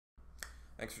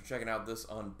Thanks for checking out this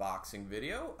unboxing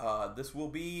video. This will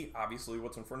be, obviously,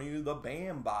 what's in front of you, the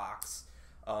BAM box.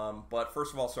 But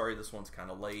first of all, sorry, this one's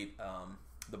kind of late.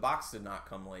 The box did not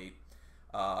come late.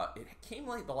 It came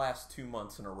late the last 2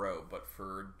 months in a row, but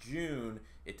for June,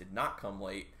 it did not come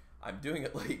late. I'm doing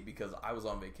it late because I was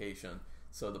on vacation,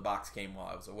 so the box came while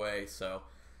I was away, so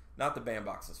not the BAM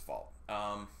box's fault.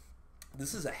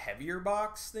 This is a heavier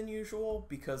box than usual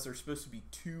because there's supposed to be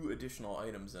 2 additional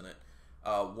items in it.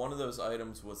 One of those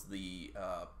items was the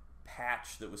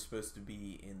patch that was supposed to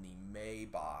be in the May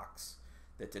box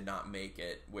that did not make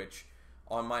it, which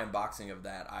on my unboxing of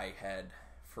that I had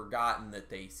forgotten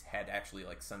that they had actually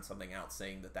sent something out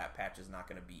saying that that patch is not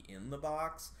going to be in the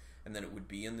box and then it would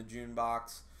be in the June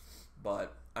box.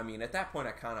 But I mean, at that point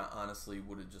I kind of honestly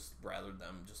would have just rather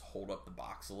them just hold up the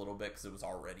box a little bit because it was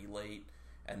already late,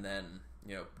 and then,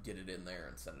 you know, get it in there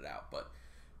and send it out. But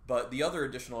the other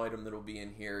additional item that will be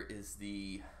in here is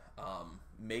the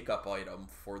makeup item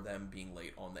for them being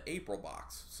late on the April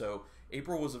box. So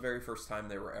April was the very first time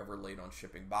they were ever late on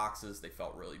shipping boxes. They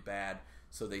felt really bad.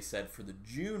 So they said for the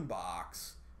June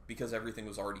box, because everything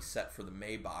was already set for the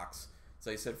May box, so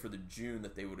they said for the June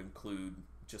that they would include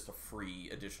just a free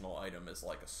additional item as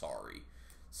like a sorry.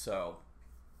 So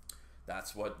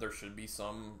that's what, there should be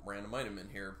some random item in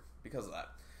here because of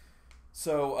that.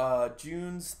 So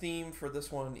June's theme for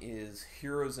this one is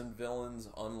Heroes and Villains,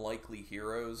 Unlikely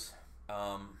Heroes.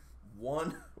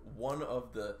 One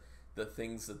of the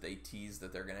things that they teased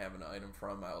that they're gonna have an item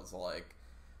from, I was like,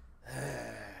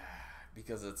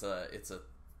 because it's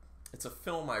a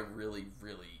film I really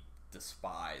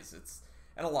despise.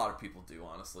 And a lot of people do,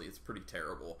 honestly. It's pretty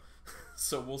terrible.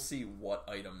 So we'll see what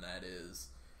item that is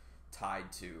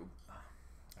tied to.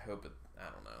 I hope it,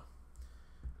 I don't know.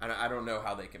 I don't know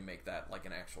how they can make that like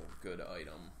an actual good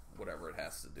item, whatever it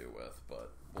has to do with,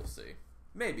 but we'll see.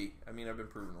 Maybe. I mean, I've been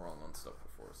proven wrong on stuff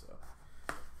before, so.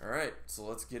 Alright, so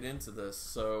let's get into this.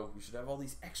 So we should have all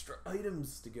these extra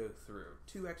items to go through.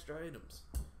 2 extra items.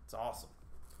 It's awesome.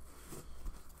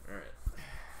 Alright.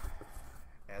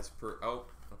 As per, oh,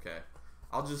 okay.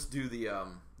 I'll just do the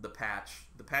patch.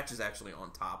 The patch is actually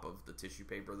on top of the tissue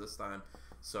paper this time,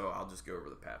 so I'll just go over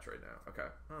the patch right now. Okay.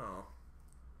 Oh.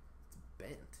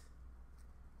 Bent.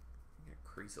 I'm gonna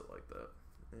crease it like that.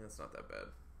 Yeah, it's not that bad.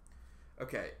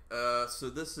 Okay, so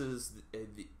this is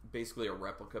basically a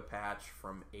replica patch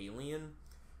from Alien.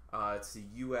 It's the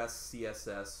US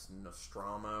CSS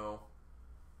Nostromo.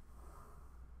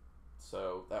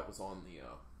 So that was on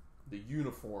the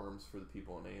uniforms for the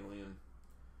people in Alien.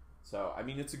 So I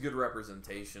mean, it's a good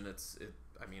representation.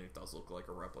 I mean, it does look like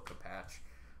a replica patch.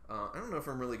 I don't know if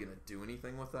I'm really gonna do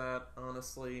anything with that,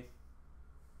 honestly.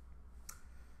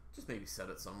 Just maybe set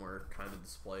it somewhere, kind of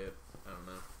display it. I don't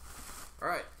know.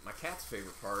 Alright, my cat's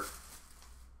favorite part,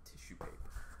 tissue paper.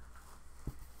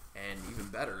 And even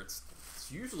better, it's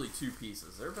usually 2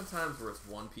 pieces. There have been times where it's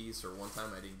 1 piece, or one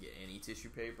time I didn't get any tissue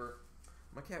paper.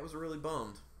 My cat was really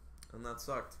bummed, and that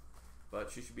sucked.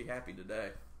 But she should be happy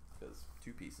today, because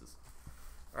 2 pieces.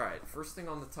 Alright, first thing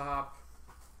on the top.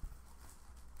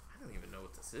 I don't even know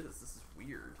what this is. This is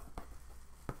weird.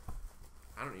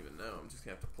 I don't even know. I'm just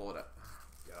going to have to pull it up.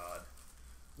 God.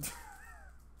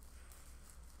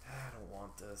 I don't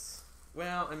want this.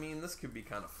 Well, I mean, this could be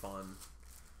kind of fun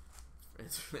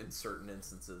in certain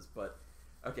instances, but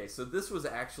okay, so this was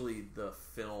actually the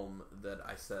film that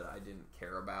I said I didn't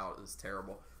care about. It's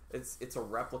terrible. It's a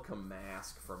replica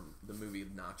mask from the movie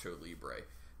Nacho Libre.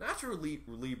 Nacho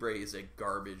Libre is a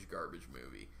garbage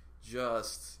movie.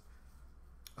 Just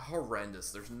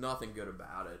horrendous. There's nothing good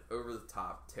about it. Over the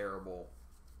top, terrible,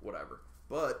 whatever.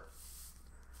 But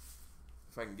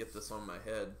if I can get this on my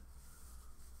head,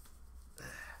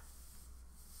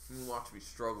 you can watch me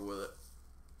struggle with it.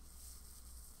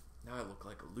 Now I look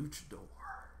like a luchador.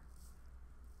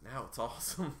 Now it's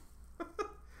awesome.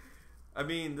 I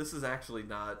mean, this is actually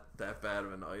not that bad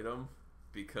of an item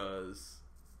because,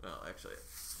 well, actually,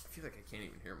 I feel like I can't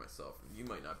even hear myself. You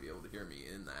might not be able to hear me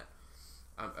in that.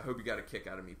 I hope you got a kick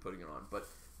out of me putting it on. But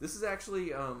this is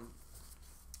actually, I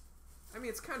mean,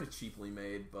 it's kind of cheaply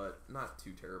made, but not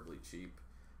too terribly cheap.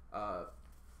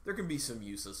 There can be some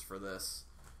uses for this.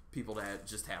 People to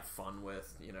just have fun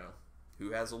with, you know.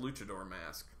 Who has a luchador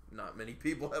mask? Not many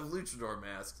people have luchador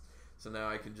masks. So now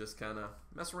I can just kind of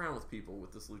mess around with people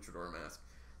with this luchador mask.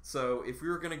 So if we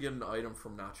were going to get an item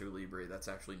from Nacho Libre, that's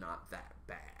actually not that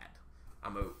bad.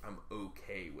 I'm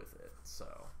okay with it,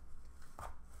 so.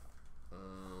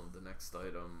 The next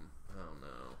item, I don't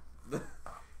know.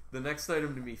 The next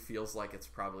item to me feels like it's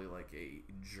probably like a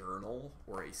journal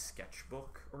or a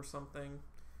sketchbook or something.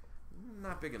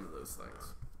 Not big into those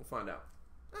things. We'll find out.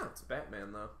 Oh, it's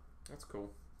Batman though. That's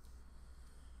cool.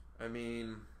 I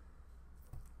mean,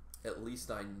 at least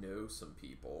I know some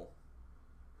people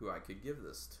who I could give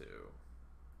this to.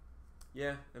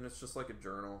 Yeah, and it's just like a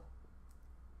journal.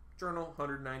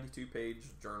 192 page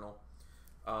journal.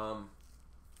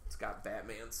 It's got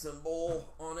Batman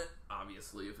symbol on it,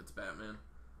 obviously, if it's Batman.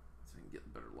 So I can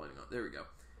get better lighting on. There we go.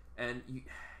 And you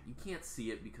can't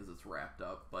see it because it's wrapped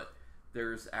up, but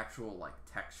there's actual like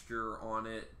texture on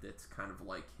it that's kind of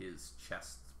like his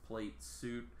chest plate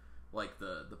suit, like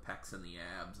the pecs and the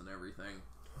abs and everything,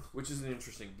 which is an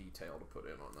interesting detail to put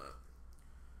in on that.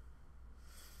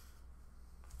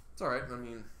 It's alright, I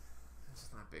mean, I'm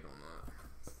just not big on that.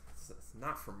 It's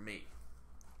not for me.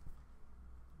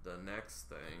 The next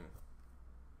thing.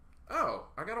 Oh,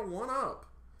 I got a 1-up.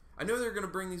 I know they're going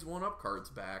to bring these 1-up cards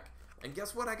back. And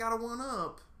guess what? I got a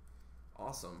 1-up.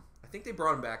 Awesome. I think they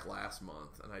brought them back last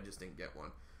month, and I just didn't get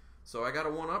one. So I got a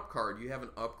 1-up card. You have an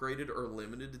upgraded or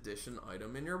limited edition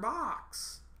item in your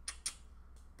box.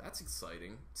 That's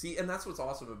exciting. See, and that's what's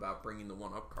awesome about bringing the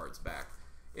 1-up cards back.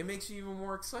 It makes you even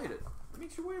more excited. It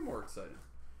makes you way more excited.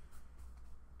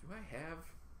 Do I have...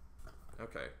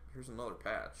 Okay, here's another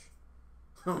patch.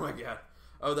 Oh my god.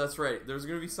 Oh, that's right. There's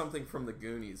going to be something from the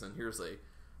Goonies, and here's a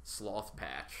Sloth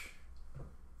patch. If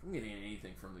I'm getting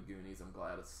anything from the Goonies, I'm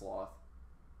glad it's Sloth.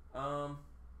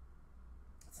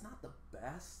 It's not the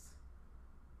best.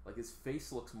 Like, his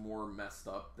face looks more messed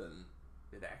up than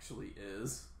it actually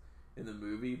is in the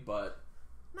movie, but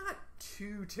not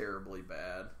too terribly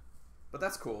bad. But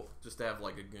that's cool, just to have,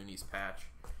 like, a Goonies patch.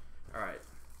 Alright.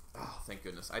 Oh, thank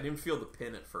goodness. I didn't feel the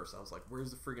pin at first. I was like,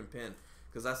 where's the friggin' pin?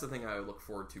 Because that's the thing I look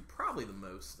forward to probably the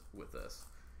most with this.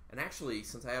 And actually,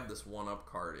 since I have this 1-up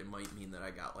card, it might mean that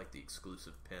I got, like, the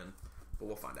exclusive pin. But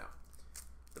we'll find out.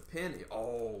 The pin...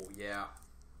 Oh, yeah.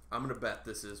 I'm going to bet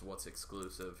this is what's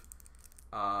exclusive.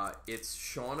 It's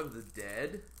Shaun of the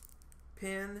Dead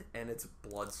pin, and it's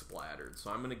blood splattered. So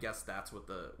I'm going to guess that's what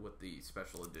the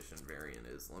special edition variant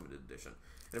is, limited edition.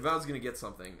 And if I was going to get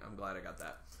something, I'm glad I got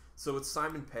that. So it's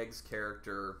Simon Pegg's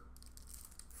character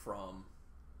from...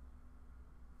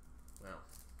 Well,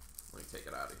 let me take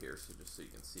it out of here just so you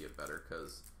can see it better,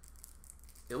 because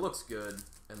it looks good,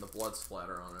 and the blood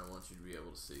splatter on it I want you to be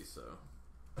able to see, so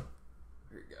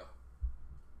here you go.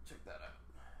 Check that out.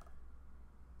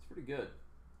 It's pretty good.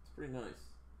 It's pretty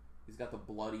nice. He's got the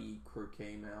bloody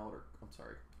cricket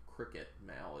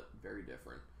mallet, very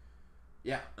different.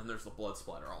 Yeah, and there's the blood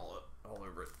splatter all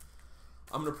over it.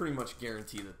 I'm going to pretty much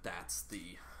guarantee that that's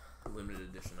the limited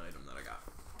edition item that I got.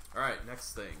 Alright,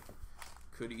 next thing.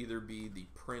 Could either be the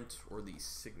print or the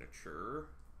signature.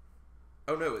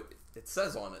 Oh no, it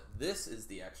says on it, this is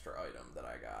the extra item that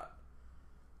I got.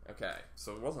 Okay,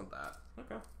 so it wasn't that.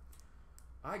 Okay.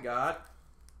 I got...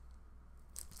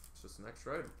 It's just an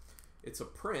extra item. It's a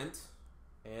print,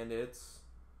 and it's...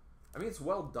 I mean, it's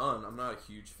well done. I'm not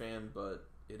a huge fan, but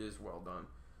it is well done.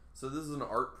 So this is an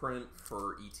art print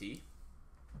for E.T.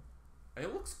 And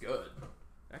it looks good.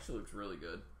 It actually looks really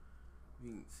good.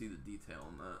 You can see the detail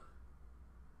in that.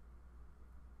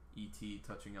 E.T.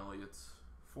 touching Elliot's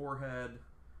forehead.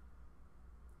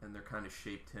 And they're kind of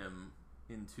shaped him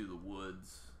into the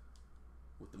woods.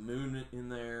 With the moon in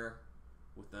there.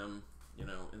 With them, you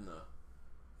know, in the...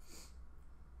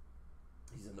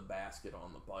 He's in the basket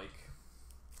on the bike.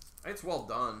 It's well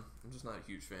done. I'm just not a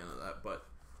huge fan of that, but...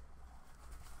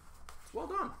 It's well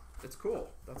done. It's cool.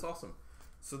 That's awesome.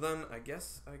 So then, I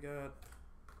guess I got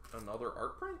another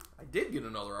art print? I did get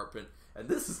another art print. And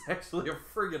this is actually a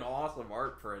friggin' awesome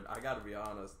art print. I gotta be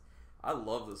honest. I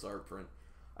love this art print.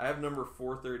 I have number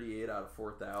 438 out of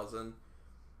 4,000.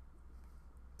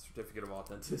 Certificate of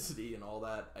authenticity and all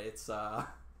that. It's,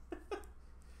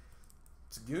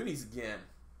 it's Goonies again.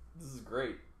 This is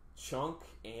great. Chunk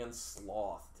and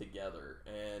Sloth together.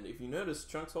 And if you notice,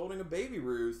 Chunk's holding a baby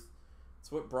Ruth.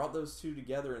 It's what brought those two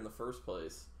together in the first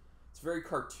place. It's very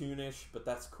cartoonish, but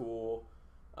that's cool.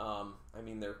 I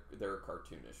mean, they're a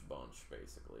cartoonish bunch,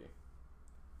 basically.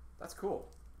 That's cool.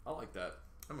 I like that.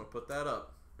 I'm going to put that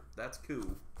up. That's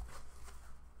cool.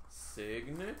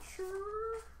 Signature?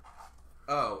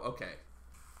 Oh, okay.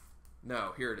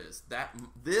 No, here it is.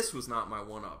 This was not my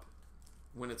 1-up.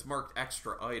 When it's marked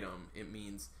extra item, it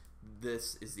means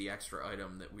this is the extra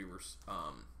item that we were...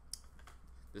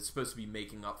 that's supposed to be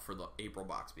making up for the April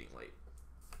box being late.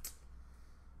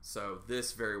 So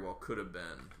this very well could have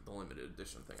been the limited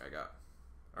edition thing I got.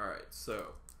 Alright, so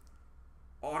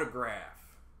autograph.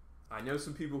 I know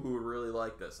some people who would really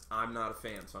like this. I'm not a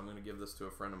fan, so I'm going to give this to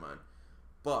a friend of mine.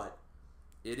 But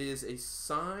it is a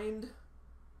signed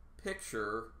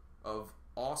picture of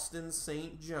Austin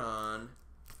St. John,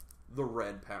 the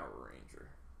Red Power Ranger.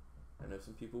 I know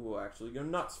some people will actually go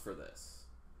nuts for this.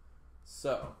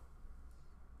 So,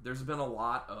 there's been a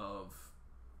lot of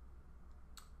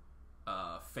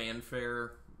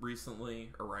fanfare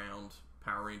recently around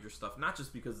Power Ranger stuff, not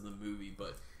just because of the movie,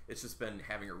 but it's just been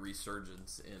having a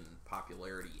resurgence in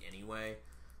popularity anyway.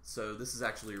 So this is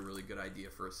actually a really good idea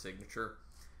for a signature.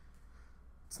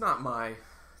 It's not my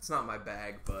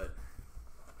bag, but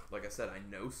like I said, I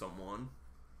know someone.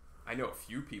 I know a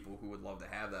few people who would love to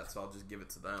have that, so I'll just give it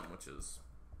to them,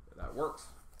 that works.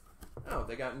 Oh,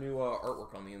 they got new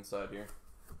artwork on the inside here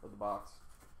of the box.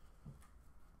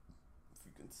 If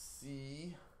you can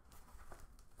see.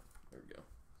 There we go.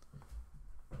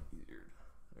 Weird.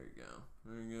 There you go.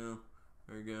 There you go.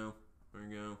 There you go. There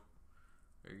you go.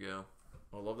 There you go.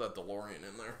 I love that DeLorean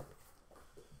in there.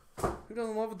 Who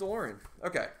doesn't love a DeLorean?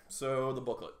 Okay, so the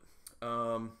booklet.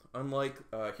 Unlike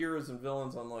Heroes and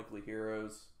Villains, Unlikely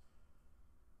Heroes.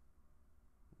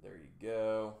 There you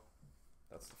go.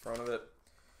 That's the front of it.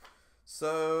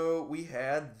 So we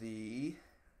had the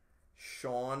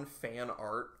Sean fan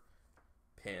art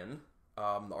pin.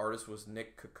 The artist was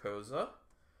Nick Kokoza.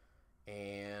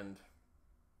 And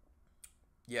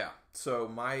yeah, so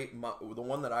the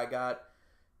one that I got,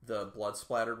 the blood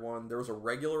splattered one, there was a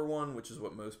regular one, which is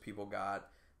what most people got.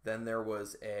 Then there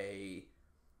was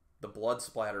the blood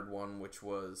splattered one, which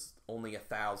was only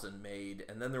 1,000 made,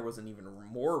 and then there was an even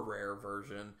more rare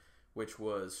version, which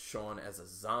was Sean as a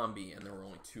zombie, and there were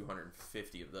only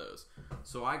 250 of those.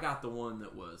 So I got the one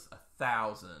that was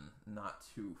 1,000, not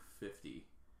 250,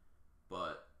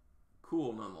 but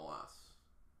cool nonetheless.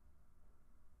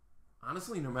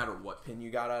 Honestly, no matter what pin you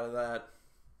got out of that,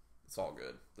 it's all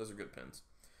good. Those are good pins.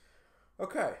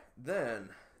 Okay, then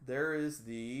there is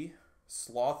the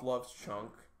Sloth Loves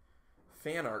Chunk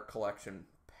fan art collection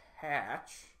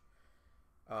patch.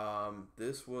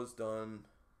 This was done.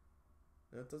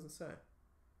 It doesn't say.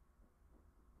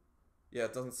 Yeah,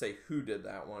 it doesn't say who did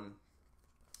that one.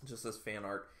 It just says fan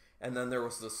art. And then there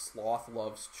was the Sloth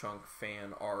Loves Chunk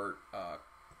fan art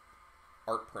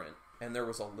art print. And there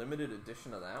was a limited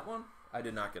edition of that one. I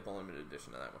did not get the limited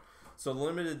edition of that one. So the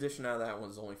limited edition out of that one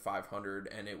was only 500,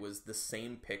 and it was the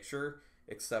same picture,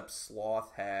 except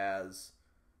Sloth has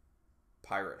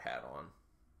pirate hat on.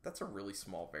 That's a really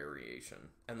small variation,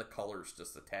 and the color's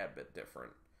just a tad bit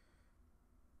different.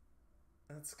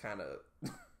 That's kind of,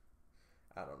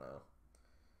 I don't know.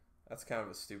 That's kind of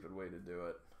a stupid way to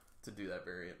do that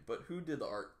variant. But who did the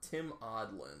art? Tim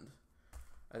Odland.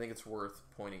 I think it's worth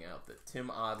pointing out that Tim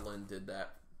Odland did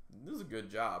that. This is a good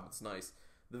job. It's nice.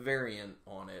 The variant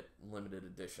on it, limited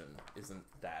edition, isn't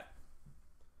that...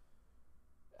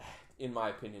 In my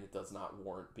opinion, it does not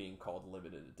warrant being called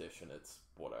limited edition. It's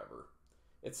whatever.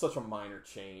 It's such a minor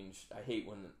change. I hate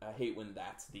when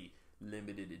that's the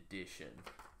limited edition.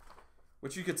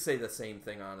 Which you could say the same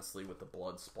thing, honestly, with the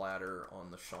blood splatter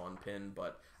on the Sean pin,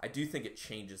 but I do think it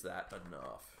changes that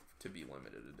enough to be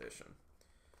limited edition.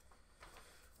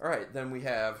 Alright, then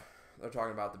they're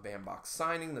talking about the Bambox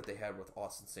signing that they had with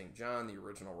Austin St. John, the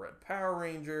original Red Power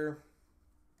Ranger.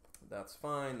 That's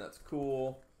fine, that's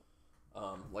cool.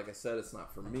 Like I said, it's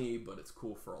not for me, but it's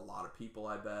cool for a lot of people,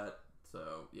 I bet.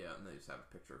 So, yeah, and they just have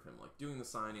a picture of him, like, doing the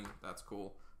signing. That's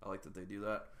cool. I like that they do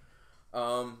that.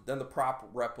 Then the prop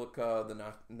replica, the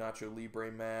Nacho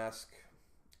Libre mask.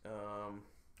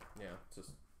 Yeah,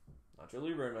 just Nacho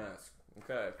Libre mask.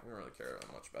 Okay, we don't really care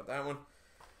that much about that one.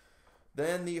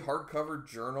 Then the hardcover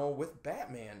journal with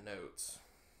Batman notes.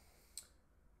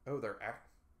 Oh,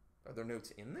 are there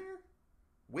notes in there?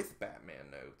 With Batman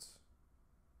notes.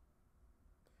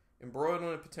 Embroiled in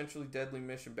a potentially deadly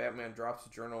mission, Batman drops a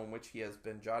journal in which he has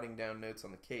been jotting down notes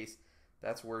on the case.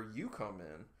 That's where you come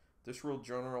in. This ruled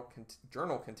journal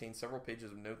contains several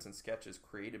pages of notes and sketches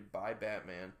created by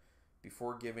Batman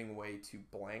before giving way to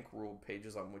blank ruled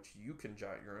pages on which you can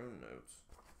jot your own notes.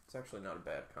 It's actually not a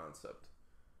bad concept.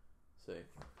 See.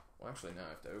 Well, actually, now I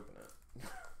have to open it.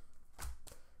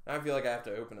 Now I feel like I have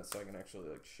to open it so I can actually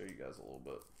like show you guys a little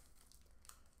bit.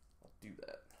 I'll do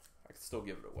that. I can still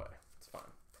give it away. It's fine.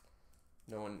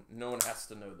 No one has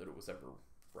to know that it was ever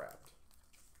wrapped.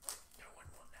 No one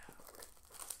will know.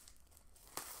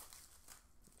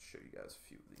 Let's show you guys a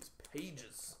few of these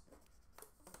pages.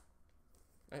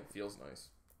 It feels nice.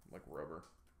 Like rubber.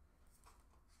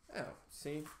 Oh,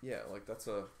 see? Yeah, like that's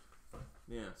a...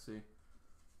 Yeah, see?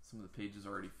 Some of the pages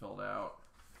already filled out.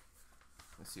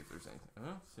 Let's see if there's anything.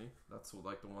 Oh, see? That's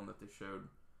like the one that they showed.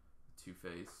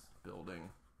 Two-Face building.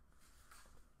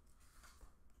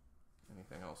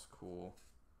 Anything else cool?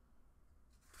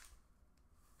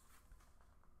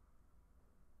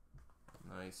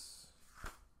 Nice.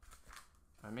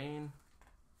 I mean,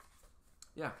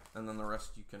 yeah. And then the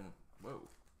rest you can, whoa.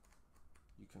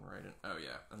 You can write it. Oh,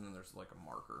 yeah. And then there's like a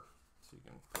marker, So you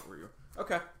can put where you...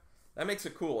 Okay. That makes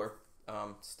it cooler.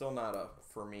 Still not a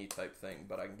for me type thing,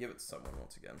 but I can give it to someone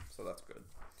once again, so that's good.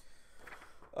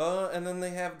 And then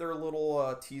they have their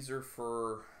little teaser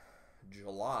for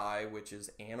July, which is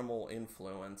Animal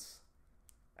Influence.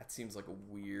 That seems like a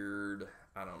weird...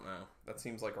 I don't know. That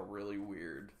seems like a really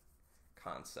weird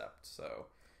concept. So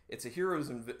it's a heroes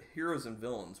and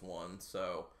villains one.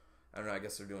 So I don't know. I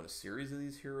guess they're doing a series of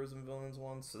these heroes and villains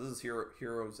ones. So this is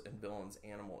heroes and villains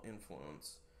Animal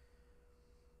Influence.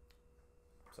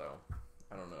 So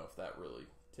I don't know if that really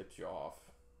tips you off.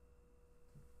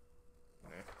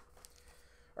 Okay.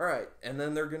 All right, and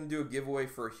then they're going to do a giveaway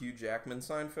for a Hugh Jackman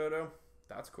signed photo.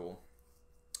 That's cool.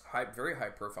 Very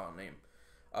high profile name.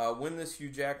 Win this Hugh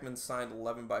Jackman signed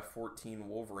 11x14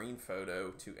 Wolverine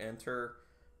photo. To enter,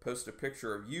 post a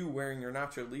picture of you wearing your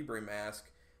Nacho Libre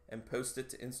mask and post it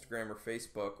to Instagram or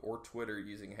Facebook or Twitter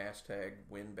using hashtag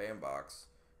WinBamBox,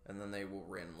 and then they will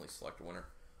randomly select a winner.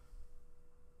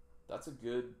 That's a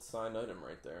good signed item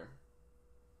right there.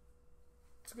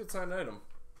 It's a good signed item.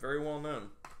 Very well known.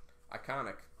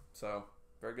 Iconic. So,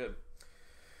 very good.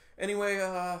 Anyway,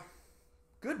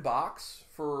 good box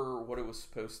for what it was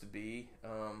supposed to be.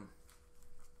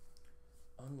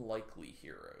 Unlikely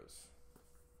heroes.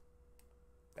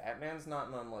 Batman's not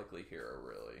an unlikely hero,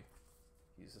 really.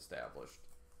 He's established.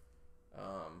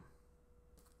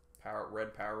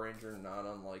 Red Power Ranger, not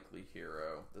unlikely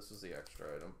hero. This is the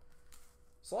extra item.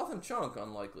 Sloth and Chunk,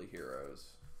 unlikely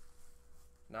heroes.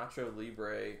 Nacho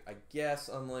Libre, I guess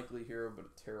unlikely hero, but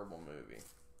a terrible movie.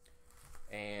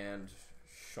 And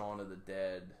Shaun of the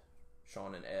Dead,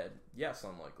 Shaun and Ed, yes,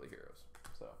 unlikely heroes.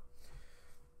 So,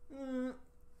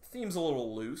 theme's a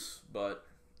little loose, but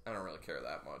I don't really care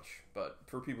that much. But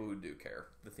for people who do care,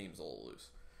 the theme's a little loose.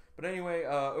 But anyway,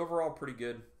 overall, pretty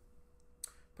good.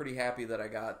 Pretty happy that I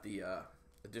got the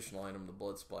additional item, the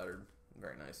blood splattered.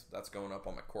 Very nice. That's going up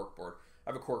on my cork board. I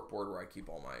have a cork board where I keep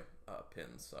all my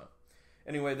pins. So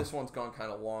anyway, this one's gone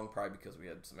kind of long, probably because we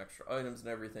had some extra items and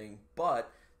everything.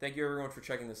 But thank you everyone for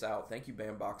checking this out. Thank you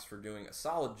Bambox for doing a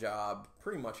solid job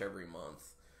pretty much every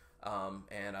month.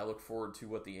 And I look forward to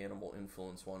what the Animal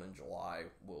Influence one in July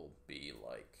will be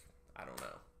like. I don't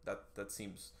know. That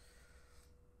seems...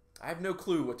 I have no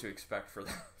clue what to expect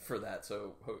for that.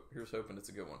 So here's hoping it's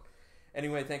a good one.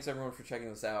 Anyway, thanks everyone for checking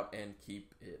this out, and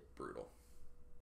keep it brutal.